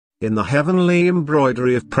In the heavenly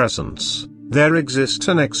embroidery of presence, there exists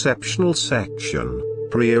an exceptional section,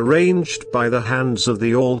 prearranged by the hands of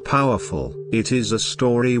the All-Powerful. It is a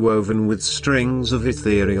story woven with strings of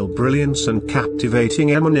ethereal brilliance and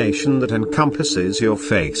captivating emanation that encompasses your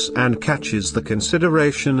face and catches the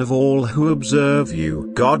consideration of all who observe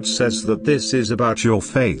you. God says that this is about your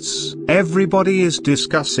face. Everybody is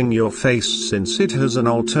discussing your face since it has an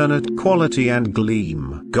alternate quality and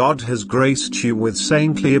gleam. God has graced you with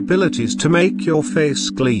saintly abilities to make your face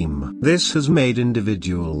gleam. This has made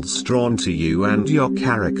individuals drawn to you and your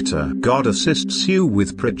character. God assists you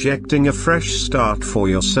with projecting a fresh start for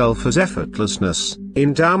yourself as effortlessness,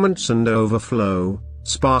 endowments and overflow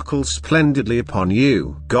sparkle splendidly upon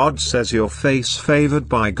you. God says your face favored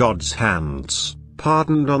by God's hands,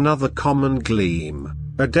 pardoned another common gleam,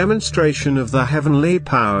 a demonstration of the heavenly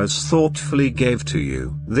powers thoughtfully gave to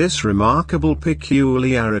you. This remarkable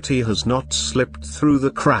peculiarity has not slipped through the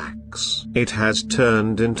cracks. It has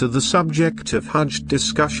turned into the subject of hushed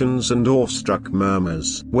discussions and awestruck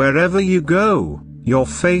murmurs. Wherever you go, your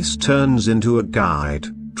face turns into a guide,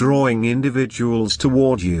 drawing individuals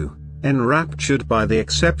toward you, enraptured by the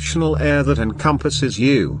exceptional air that encompasses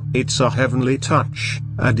you. It's a heavenly touch,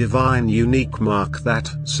 a divine unique mark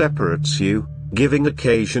that separates you, giving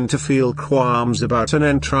occasion to feel qualms about an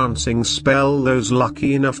entrancing spell those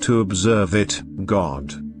lucky enough to observe it.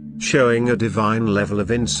 God, showing a divine level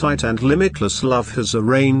of insight and limitless love, has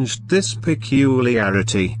arranged this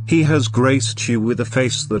peculiarity. He has graced you with a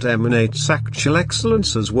face that emanates actual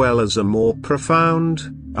excellence as well as a more profound,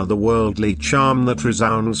 otherworldly charm that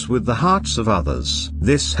resounds with the hearts of others.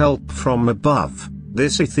 This help from above,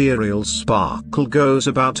 this ethereal sparkle goes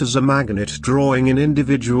about as a magnet, drawing in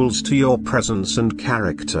individuals to your presence and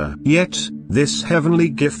character. Yet, this heavenly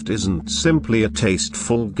gift isn't simply a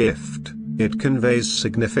tasteful gift. It conveys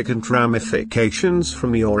significant ramifications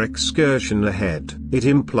from your excursion ahead. It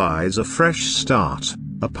implies a fresh start,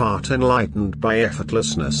 a path enlightened by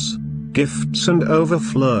effortlessness, gifts and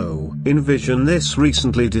overflow. Envision this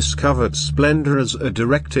recently discovered splendor as a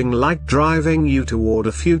directing light driving you toward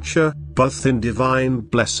a future, birth in divine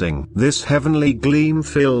blessing. This heavenly gleam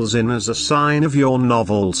fills in as a sign of your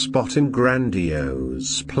novel spot in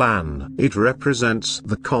grandiose plan. It represents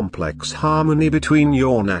the complex harmony between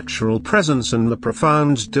your natural presence and the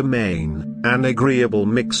profound domain, an agreeable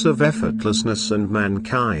mix of effortlessness and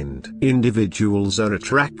mankind. Individuals are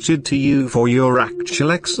attracted to you for your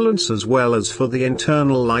actual excellence as well as for the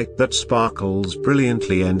internal light that sparkles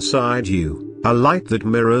brilliantly inside you, a light that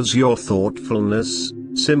mirrors your thoughtfulness,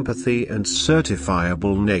 sympathy and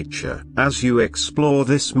certifiable nature. As you explore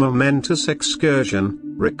this momentous excursion,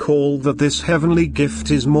 recall that this heavenly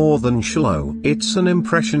gift is more than show. It's an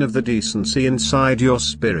impression of the decency inside your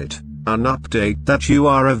spirit, an update that you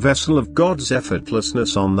are a vessel of God's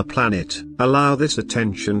effortlessness on the planet. Allow this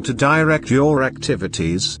attention to direct your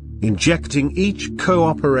activities, injecting each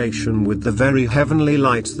cooperation with the very heavenly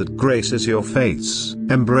light that graces your face.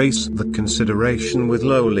 Embrace the consideration with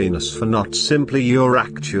lowliness, for not simply your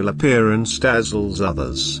actual appearance dazzles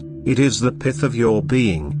others. It is the pith of your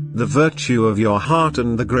being, the virtue of your heart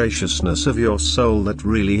and the graciousness of your soul that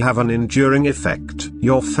really have an enduring effect.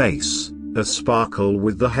 Your face, a sparkle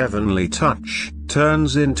with the heavenly touch,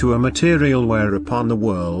 turns into a material whereupon the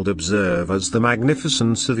world observes the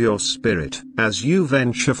magnificence of your spirit. As you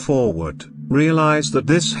venture forward, realize that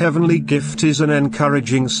this heavenly gift is an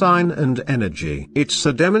encouraging sign and energy. It's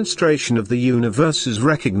a demonstration of the universe's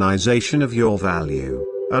recognition of your value,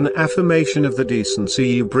 an affirmation of the decency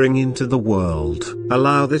you bring into the world.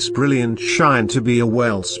 Allow this brilliant shine to be a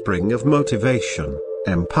wellspring of motivation,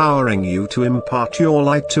 empowering you to impart your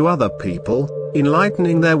light to other people,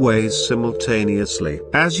 enlightening their ways simultaneously.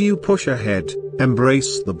 As you push ahead,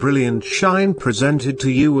 embrace the brilliant shine presented to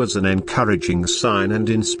you as an encouraging sign and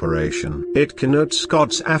inspiration. It connotes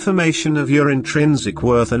God's affirmation of your intrinsic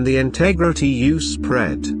worth and the integrity you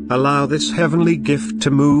spread. Allow this heavenly gift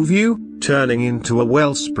to move you, turning into a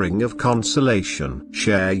wellspring of consolation.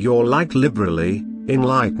 Share your light liberally,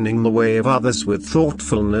 enlightening the way of others with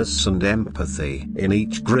thoughtfulness and empathy. In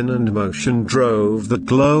each grin and motion drove the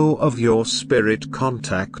glow of your spirit.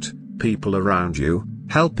 Contact people around you,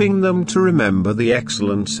 helping them to remember the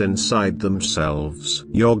excellence inside themselves.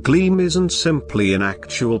 Your gleam isn't simply an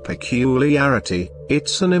actual peculiarity,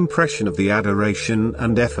 it's an impression of the adoration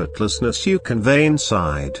and effortlessness you convey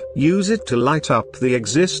inside. Use it to light up the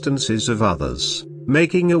existences of others,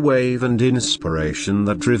 making a wave and inspiration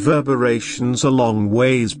that reverberations a long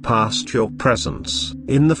ways past your presence.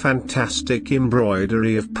 In the fantastic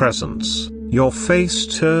embroidery of presence, Your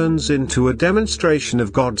face turns into a demonstration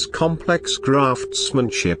of God's complex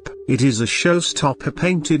craftsmanship. It is a showstopper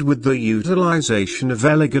painted with the utilization of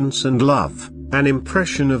elegance and love, an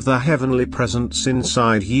impression of the heavenly presence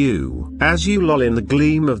inside you. As you loll in the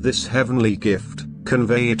gleam of this heavenly gift,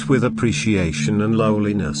 convey it with appreciation and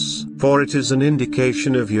lowliness, for it is an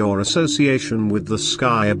indication of your association with the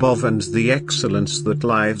sky above and the excellence that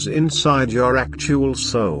lies inside your actual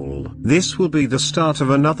soul. This will be the start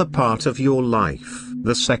of another part of your life.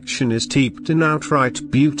 The section is steeped in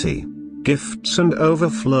outright beauty, gifts and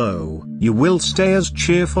overflow. You will stay as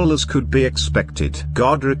cheerful as could be expected.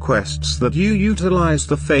 God requests that you utilize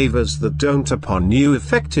the favors that don't upon you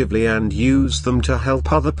effectively and use them to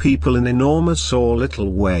help other people in enormous or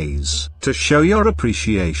little ways. To show your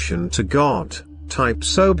appreciation to God, type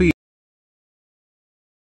 "so be